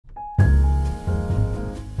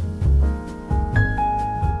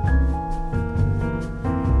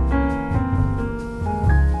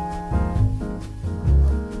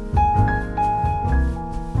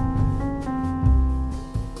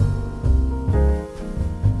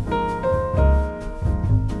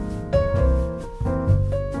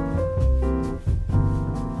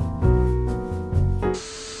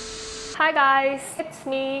guys, it's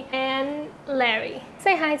me and Larry.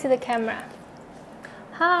 Say hi to the camera.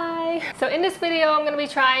 Hi! So in this video, I'm gonna be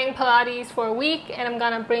trying Pilates for a week and I'm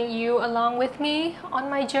gonna bring you along with me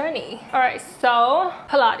on my journey. Alright, so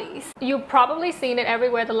Pilates. You've probably seen it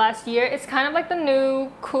everywhere the last year. It's kind of like the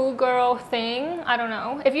new cool girl thing. I don't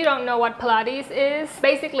know. If you don't know what Pilates is,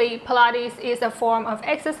 basically Pilates is a form of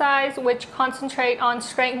exercise which concentrate on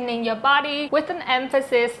strengthening your body with an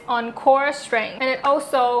emphasis on core strength. And it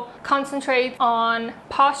also concentrates on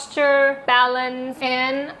posture, balance,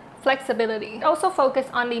 and flexibility. Also focus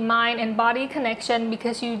on the mind and body connection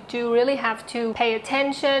because you do really have to pay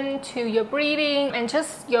attention to your breathing and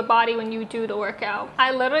just your body when you do the workout.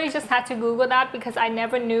 I literally just had to Google that because I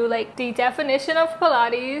never knew like the definition of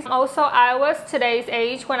Pilates. Also, I was today's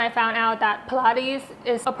age when I found out that Pilates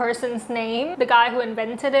is a person's name. The guy who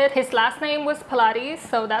invented it, his last name was Pilates,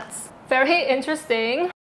 so that's very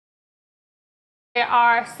interesting. There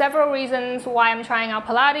are several reasons why I'm trying out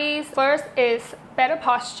Pilates. First is better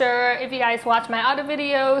posture. If you guys watch my other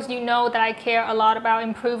videos, you know that I care a lot about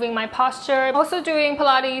improving my posture. Also doing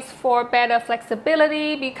Pilates for better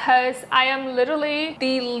flexibility because I am literally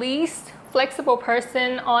the least flexible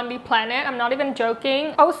person on the planet. I'm not even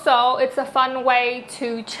joking. Also, it's a fun way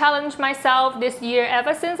to challenge myself this year.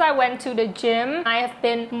 Ever since I went to the gym, I have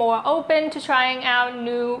been more open to trying out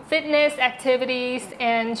new fitness activities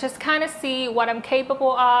and just kind of see what I'm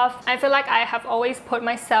capable of. I feel like I have always put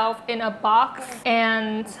myself in a box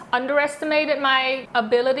and underestimated my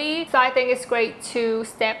ability. So I think it's great to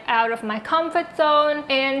step out of my comfort zone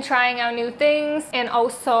and trying out new things, and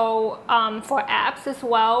also for abs as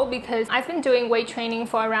well, because I've been doing weight training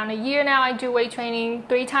for around a year now. I do weight training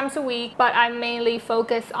 3 times a week, but I mainly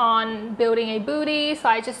focus on building a booty. So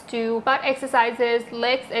I just do butt exercises,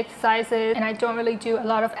 legs exercises, and I don't really do a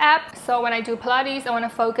lot of abs. So when I do Pilates, I want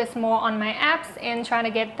to focus more on my abs and trying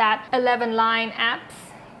to get that 11 line abs,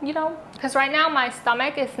 you know, because right now my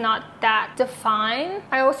stomach is not that defined.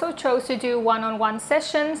 I also chose to do one-on-one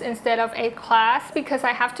sessions instead of a class because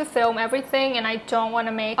I have to film everything and I don't want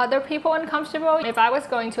to make other people uncomfortable. If I was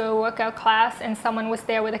going to a workout class and someone was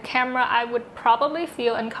there with a camera, I would probably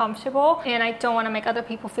feel uncomfortable and I don't want to make other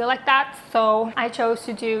people feel like that. So I chose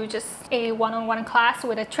to do just a one-on-one class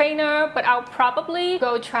with a trainer, but I'll probably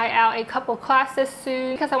go try out a couple classes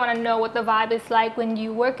soon because I want to know what the vibe is like when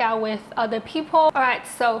you work out with other people. Alright,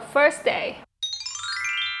 so first day.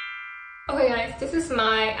 Okay guys, this is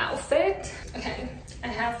my outfit. Okay, I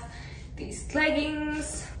have these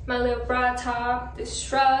leggings, my little bra top, this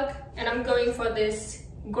shrug, and I'm going for this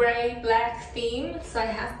gray black theme. So I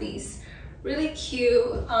have these really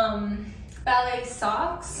cute ballet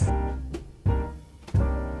socks.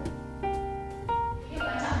 Điều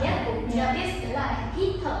quan trọng nhất của Pilates đó là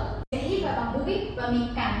hít thở. Hít vào bằng mũi và mình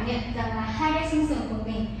cảm nhận rằng là hai cái xương sườn của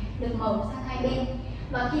mình được mở sang hai bên.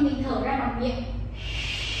 Và khi mình thở ra bằng miệng,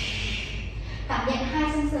 cảm nhận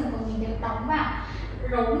hai xương sườn của mình được đóng vào,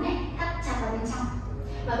 rốn này, thắt chặt vào bên trong.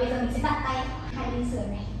 Và bây giờ mình sẽ đặt tay hai bên sườn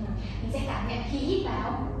này. Mình sẽ cảm nhận khi hít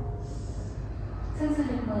vào, xương sườn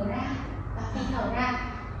được mở ra, và khi thở ra,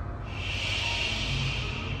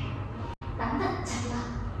 đóng thật chặt vào,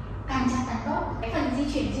 càng chặt càng tốt. Cái phần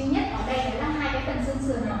di chuyển duy nhất ở đây đó là hai cái phần xương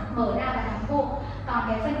sườn mở ra và đóng vô. Còn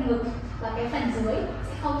cái phần ngực và cái phần dưới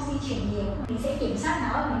sẽ không di chuyển nhiều. Mình sẽ kiểm soát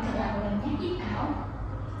nó và mình thở lại một lần nhé. Hít vào,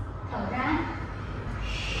 thở ra.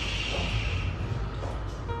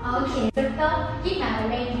 Ok, rất tốt. Hít vào và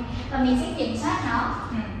lên. Và mình sẽ kiểm soát nó.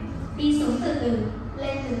 Đi xuống từ từ,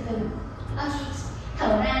 lên từ từ. Ok,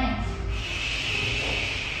 thở ra này.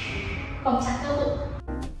 Vòng chặt cơ bụng.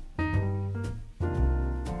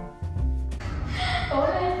 Cố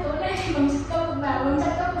lên, vòng chặt cơ bụng vào, vòng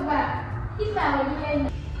chặt cơ bụng vào. Hít vào và đi lên.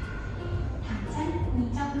 Thẳng chân, nhìn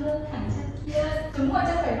trong gương, thẳng chân kia. Đúng rồi,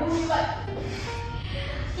 chân phải đu như vậy.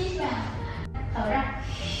 Hít vào, thở ra.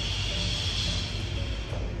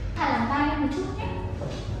 Thả lỏng vai lên một chút nhé.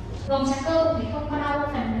 Gồng chặt cơ bụng để không có đau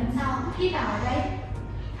phần bên sau. Hít vào ở đây,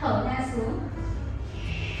 thở ra xuống.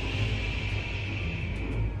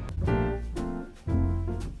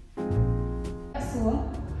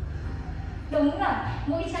 Xuống. Đúng rồi,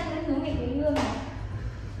 mũi chân lên xuống về cái gương này.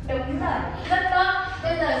 Đúng rồi, rất tốt.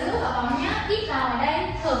 Bây giờ giữ ở bóng nhá. Hít vào ở đây,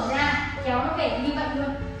 thở ra, kéo nó về như vậy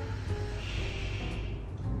luôn.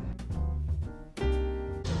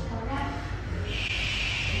 Thở ra.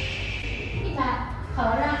 Hít vào,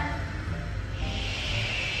 thở ra.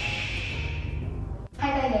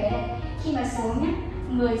 Hai tay để đây. Khi mà xuống nhá,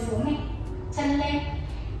 người xuống này, chân lên.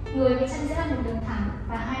 Người với chân sẽ là một đường thẳng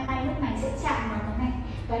và hai tay lúc này sẽ chạm vào cái này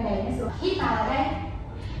và đẩy nó xuống. Hít vào ở đây,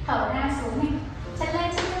 thở ra xuống này, chân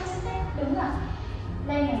lên, chân lên, chân lên. Đúng rồi.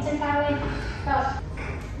 Lên này, chân cao lên. Rồi.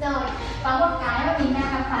 Rồi, có một cái mà mình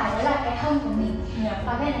đang gặp phải đó là cái hông của mình.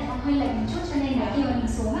 Và đây là nó hơi lệch một chút, cho nên là khi mà mình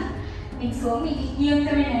xuống á, mình bị nghiêng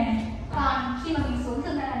ra bên này. Còn khi mà mình xuống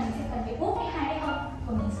thường là mình sẽ cần phải úp hai cái hông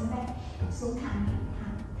của mình xuống đây, xuống thẳng.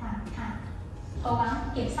 Cố gắng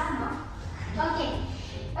kiểm soát nó. Ok,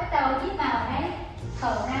 bắt đầu hít vào ở đây,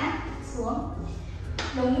 thở ra, xuống.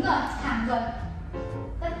 Đúng rồi, thẳng rồi,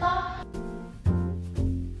 rất tốt.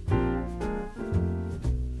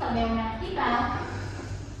 Thở đều nào, hít vào,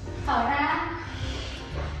 thở ra,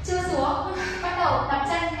 chưa xuống, bắt đầu tập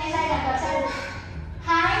chân, ngay đây là tập chân.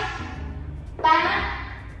 2, 3,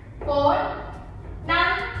 4,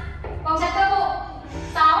 5, vòng chặt cơ bụng.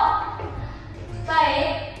 6,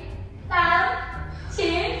 7, 8,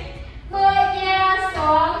 9, 10, yeah,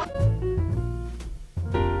 xuống.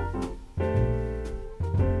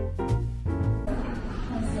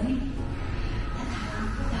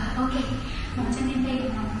 Ok, một chân lên đây,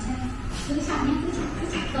 một chân giữ chặt nhé, giữ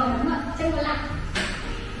chặt rồi, đúng rồi, chân còn lại,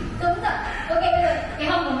 đúng rồi. Ok, bây giờ cái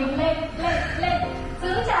hông của mình lên,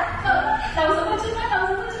 giữ chặt, đầu xuống một chút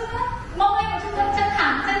nữa, mông lên một chút nữa, chân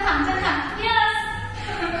thẳng, yes.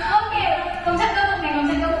 Ok, vòng chặt cơ bụng này,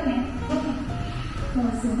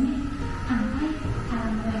 ngồi xuống đi, thẳng tay,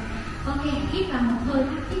 thẳng người. Ok, hít vào một hơi,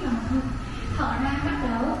 thở ra, bắt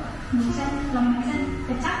đầu một chân, lòng chân,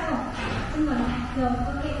 thật chắc rồi, chân ngồi lại, rồi,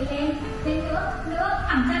 ok, lên nữa,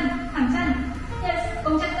 thẳng chân, yes,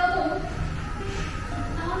 vòng chân cơ bụng,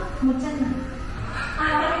 đó, một chân nữa,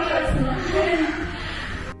 ok, xuống.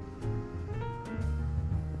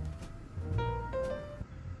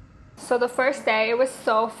 So the first day, it was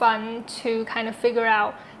so fun to kind of figure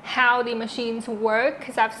out how the machines work,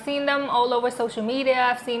 because I've seen them all over social media.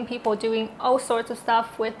 I've seen people doing all sorts of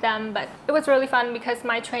stuff with them, but it was really fun because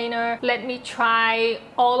my trainer let me try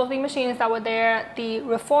all of the machines that were there, the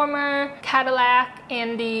reformer, Cadillac,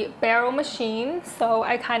 and the barrel machine. So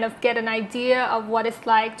I kind of get an idea of what it's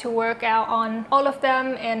like to work out on all of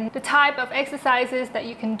them and the type of exercises that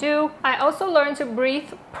you can do. I also learned to breathe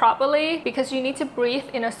properly, because you need to breathe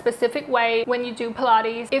in a specific way when you do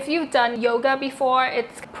Pilates. If you've done yoga before,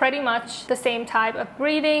 it's pretty much the same type of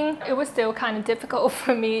breathing. It was still kind of difficult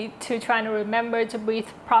for me to try to remember to breathe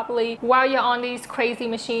properly while you're on these crazy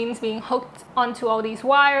machines being hooked onto all these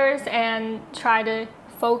wires and try to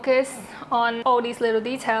focus on all these little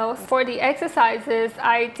details. For the exercises,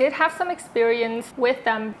 I did have some experience with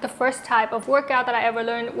them. The first type of workout that I ever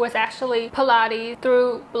learned was actually Pilates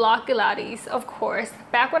through Blog Pilates, of course.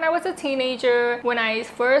 Back when I was a teenager, when I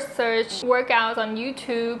first searched workouts on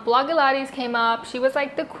YouTube, Blog Pilates came up. She was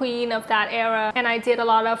like the queen of that era, and I did a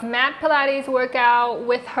lot of mat Pilates workout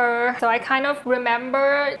with her. So I kind of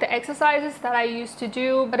remember the exercises that I used to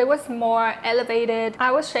do, but it was more elevated.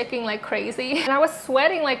 I was shaking like crazy and I was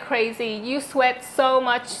sweating like crazy. You sweat so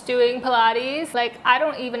much doing Pilates. Like, I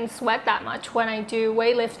don't even sweat that much when I do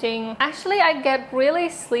weightlifting. Actually, I get really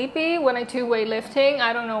sleepy when I do weightlifting.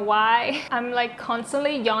 I don't know why. I'm like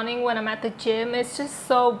constantly yawning when I'm at the gym. It's just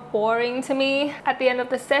so boring to me. At the end of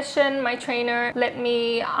the session, my trainer let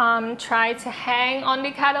me try to hang on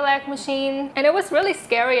the Cadillac machine, and it was really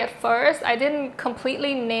scary at first. I didn't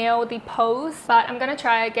completely nail the pose, but I'm gonna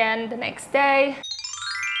try again the next day.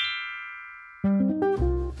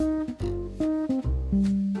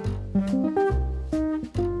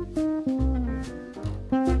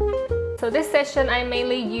 So this session, I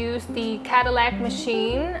mainly used the Cadillac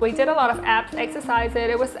machine. We did a lot of abs exercises.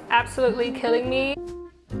 It was absolutely killing me.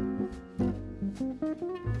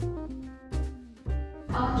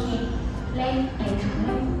 Ok, lên, đẩy thẳng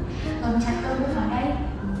lên, ôm chặt cơ bụng vào đây,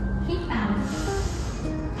 hít vào,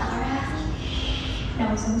 thở ra,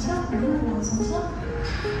 đầu xuống trước, đúng rồi, đầu xuống trước.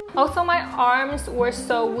 Also, my arms were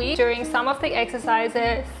so weak during some of the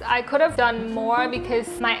exercises. I could have done more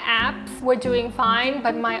because my abs were doing fine,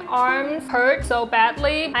 but my arms hurt so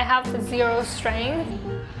badly. I have zero strength.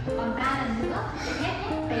 Còn 3 lần nữa, hết,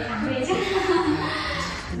 đẩy thẳng về chứ.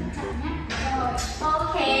 Rồi,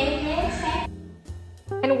 ok, next.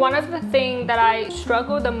 And one of the things that I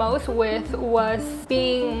struggled the most with was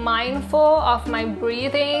being mindful of my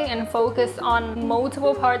breathing and focus on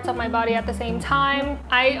multiple parts of my body at the same time.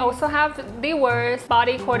 I also have the worst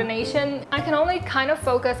body coordination. I can only kind of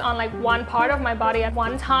focus on like one part of my body at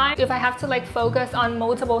one time. If I have to like focus on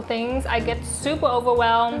multiple things, I get super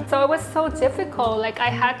overwhelmed. So it was so difficult. Like, I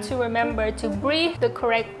had to remember to breathe the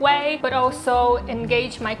correct way, but also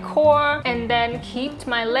engage my core, and then keep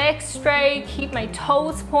my legs straight, keep my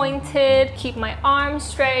toes pointed, keep my arms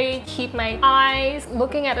straight, keep my eyes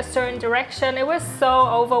looking at a certain direction. It was so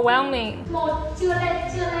overwhelming. Một, chưa lên,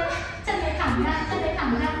 chân để thẳng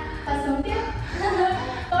ra, và xuống tiếp.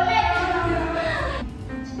 Cố lên.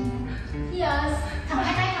 Yes, thẳng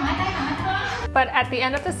hai tay. But at the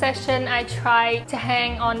end of the session, I tried to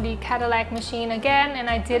hang on the Cadillac machine again, and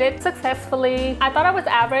I did it successfully. I thought I was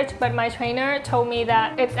average, but my trainer told me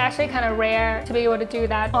that it's actually kind of rare to be able to do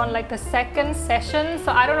that on like the second session.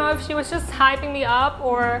 So I don't know if she was just hyping me up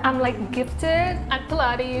or I'm like gifted at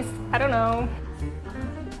Pilates. I don't know.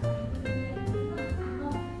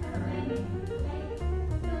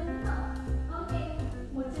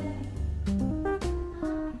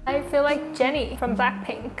 I feel like Jennie from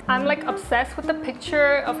Blackpink. I'm like obsessed with the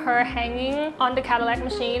picture of her hanging on the Cadillac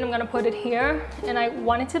machine. I'm gonna put it here, and I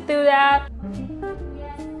wanted to do that.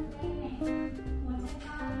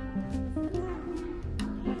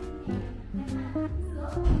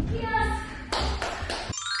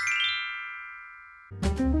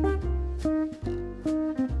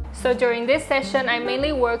 So during this session, I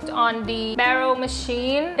mainly worked on the barrel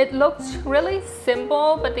machine. It looked really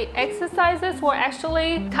simple, but the exercises were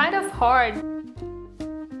actually kind of hard.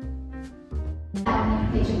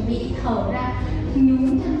 Để chuẩn bị thở ra,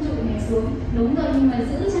 nhún chân trụ này xuống. Đúng rồi, nhưng mà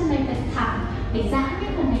giữ chân này thật thẳng để giãn cái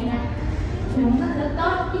phần này ra. Đúng rất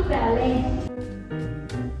tốt, hít vào lên.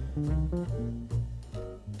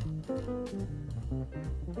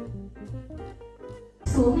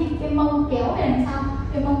 Xuống này, cái mông kéo về đằng sau,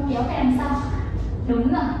 cái mông kéo về đằng sau.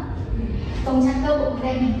 Đúng rồi. Cong chặt cơ bụng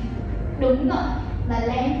đây này. Đúng rồi. Và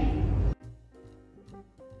lên.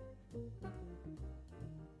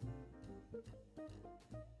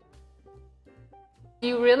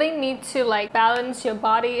 You really need to like balance your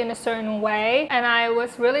body in a certain way, and I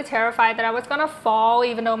was really terrified that I was gonna fall,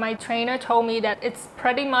 even though my trainer told me that it's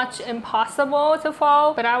pretty much impossible to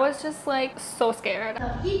fall, but I was just like so scared.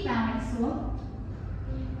 Hít vào này xuống.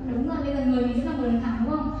 Đúng rồi, bây giờ người mình sẽ là người thẳng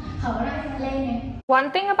đúng không? Thở ra lên này. One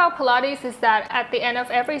thing about Pilates is that at the end of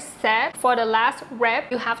every set, for the last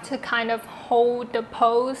rep, you have to kind of hold the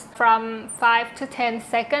pose from 5 to 10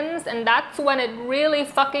 seconds, and that's when it really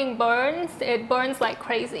fucking burns. It burns like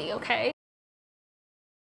crazy, okay?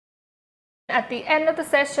 At the end of the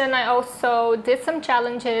session, I also did some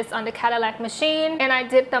challenges on the Cadillac machine, and I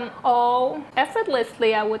did them all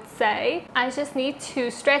effortlessly, I would say. I just need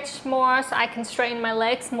to stretch more so I can straighten my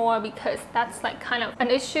legs more, because that's like kind of an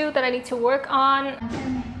issue that I need to work on.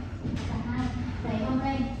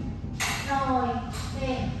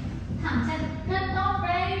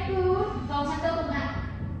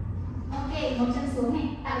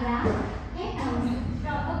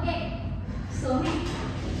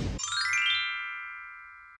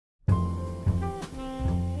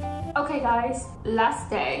 Okay guys, last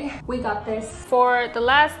day, we got this. For the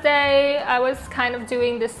last day, I was kind of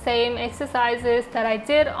doing the same exercises that I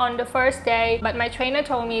did on the first day, but my trainer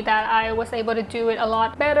told me that I was able to do it a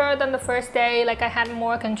lot better than the first day. Like I had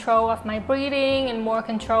more control of my breathing and more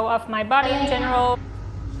control of my body in general.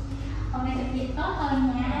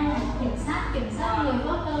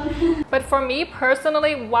 But for me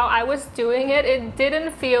personally, while I was doing it, it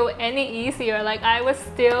didn't feel any easier. Like I was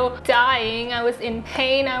still dying, I was in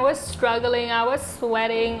pain, I was struggling, I was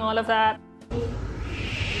sweating, all of that.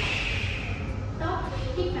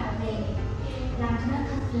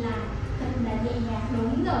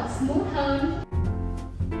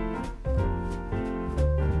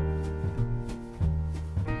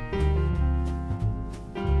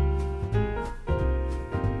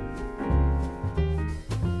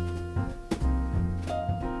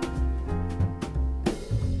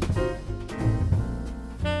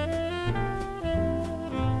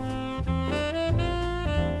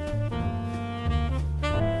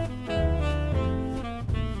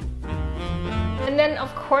 And then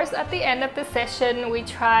of course at the end of the session we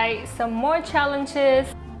try some more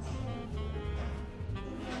challenges.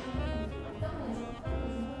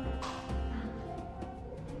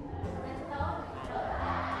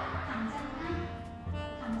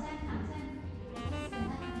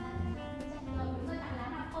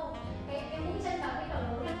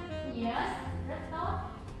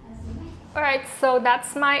 Alright, so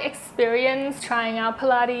that's my experience trying out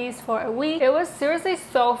Pilates for a week. It was seriously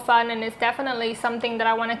so fun, and it's definitely something that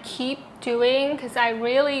I want to keep doing because I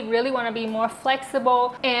really want to be more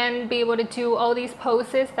flexible and be able to do all these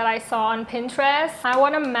poses that I saw on Pinterest. I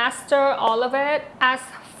want to master all of it. As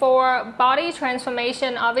for body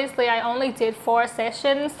transformation, obviously I only did 4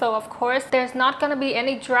 sessions, so of course there's not going to be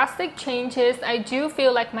any drastic changes. I do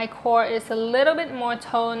feel like my core is a little bit more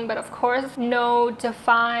toned, but of course no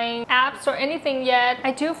defined abs or anything yet.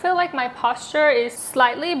 I do feel like my posture is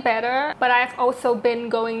slightly better, but I've also been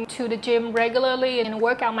going to the gym regularly and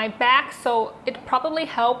work out my back, so it probably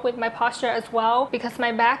helped with my posture as well because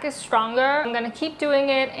my back is stronger. I'm gonna keep doing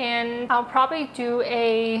it, and I'll probably do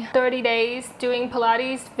a 30 days doing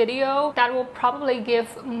Pilates video that will probably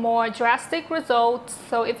give more drastic results.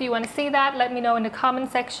 So if you want to see that, let me know in the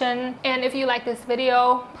comment section. And if you like this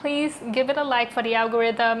video, please give it a like for the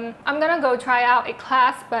algorithm. I'm gonna go try out a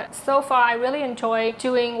class, but so far I really enjoy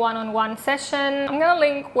doing one-on-one session. I'm gonna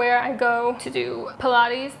link where I go to do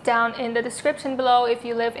Pilates down in the description below if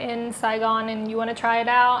you live in Saigon and you want to try it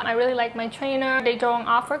out. I really like my trainer. They don't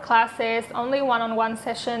offer classes, only one-on-one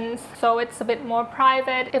sessions, so it's a bit more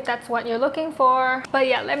private if that's what you're looking for. But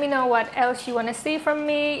yeah, let me know what else you want to see from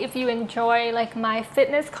me. If you enjoy like my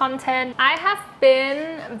fitness content, I have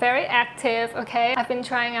been very active, okay? I've been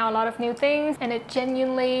trying out a lot of new things and it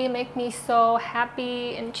genuinely makes me so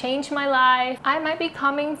happy and changed my life. I might be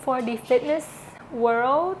coming for the fitness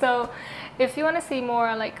world, so if you want to see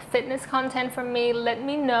more like fitness content from me, let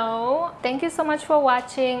me know. Thank you so much for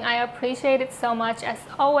watching. I appreciate it so much as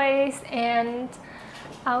always, and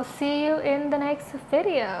I'll see you in the next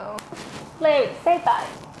video. Larry, say bye.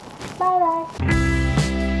 Bye bye.